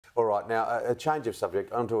All right, now a change of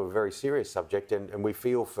subject onto a very serious subject, and we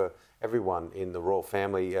feel for everyone in the royal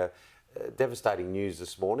family. Devastating news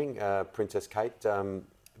this morning, Princess Kate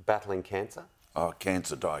battling cancer.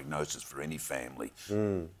 Cancer diagnosis for any family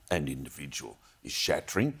and individual is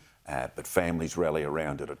shattering, but families rally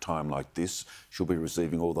around at a time like this. She'll be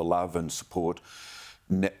receiving all the love and support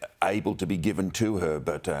able to be given to her,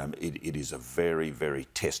 but it is a very, very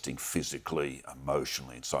testing physically,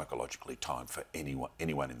 emotionally and psychologically time for anyone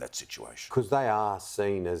in that situation. Because they are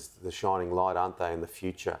seen as the shining light, aren't they, in the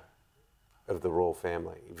future of the royal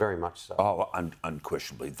family? Very much so. Oh,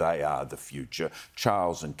 unquestionably, they are the future.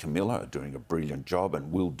 Charles and Camilla are doing a brilliant job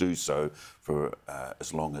and will do so for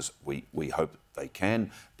as long as we hope they can.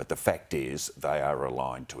 But the fact is, they are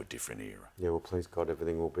aligned to a different era. Yeah, well, please God,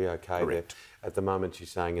 everything will be okay. Correct. There. At the moment, she's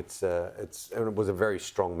saying and it was a very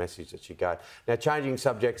strong message that she gave. Now, changing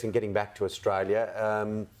subjects and getting back to Australia,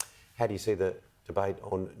 how do you see the debate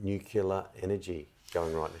on nuclear energy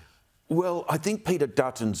going right now? Well, I think Peter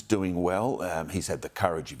Dutton's doing well. He's had the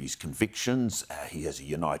courage of his convictions. He has a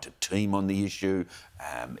united team on the issue.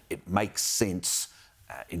 It makes sense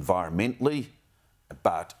environmentally,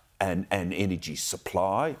 and energy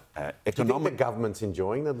supply. Do you think the government's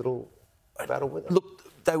enjoying the little battle with it?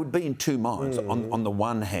 Look, they would be in two minds. On the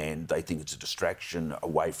one hand, they think it's a distraction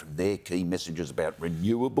away from their key messages about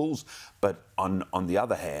renewables, but on the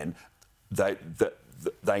other hand,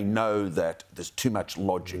 they know that there's too much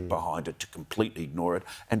logic behind it to completely ignore it.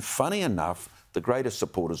 And funny enough, the greatest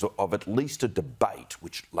supporters of at least a debate,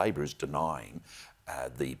 which Labor is denying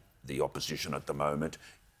the opposition at the moment,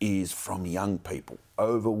 is from young people.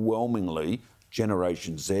 Overwhelmingly,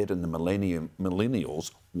 Generation Z and the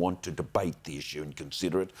millennials want to debate the issue and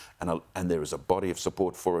consider it, and there is a body of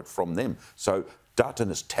support for it from them. So Dutton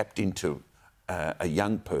has tapped into a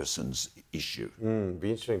young person's issue. Be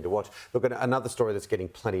interesting to watch. Look at another story that's getting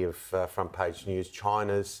plenty of front page news.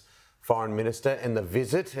 China's foreign minister and the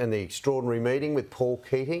visit and the extraordinary meeting with Paul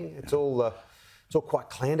Keating. It's all quite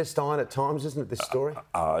clandestine at times, isn't it, this story?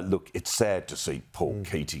 Look, it's sad to see Paul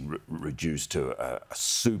Keating reduced to a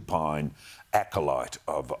supine acolyte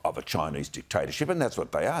of a Chinese dictatorship, and that's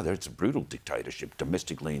what they are. It's a brutal dictatorship,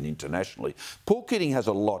 domestically and internationally. Paul Keating has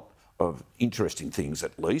a lot of interesting things,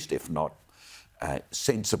 at least, if not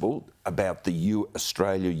sensible, about the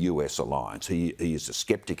Australia-US alliance. He is a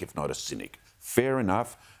sceptic, if not a cynic. Fair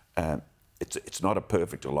enough. It's not a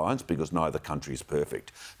perfect alliance because neither country is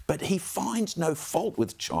perfect. But he finds no fault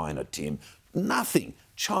with China, Tim. Nothing.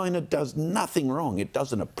 China does nothing wrong. It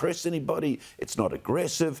doesn't oppress anybody. It's not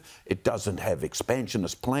aggressive. It doesn't have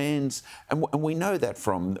expansionist plans. And we know that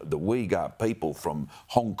from the Uyghur people from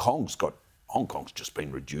Hong Kong's just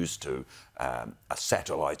been reduced to a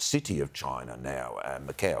satellite city of China now.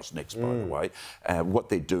 Macau's next, by the way. What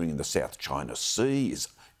they're doing in the South China Sea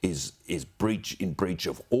is in breach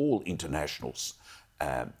of all international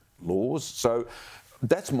laws. So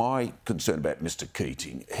that's my concern about Mr.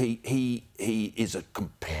 Keating. He is a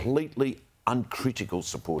completely uncritical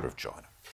supporter of China.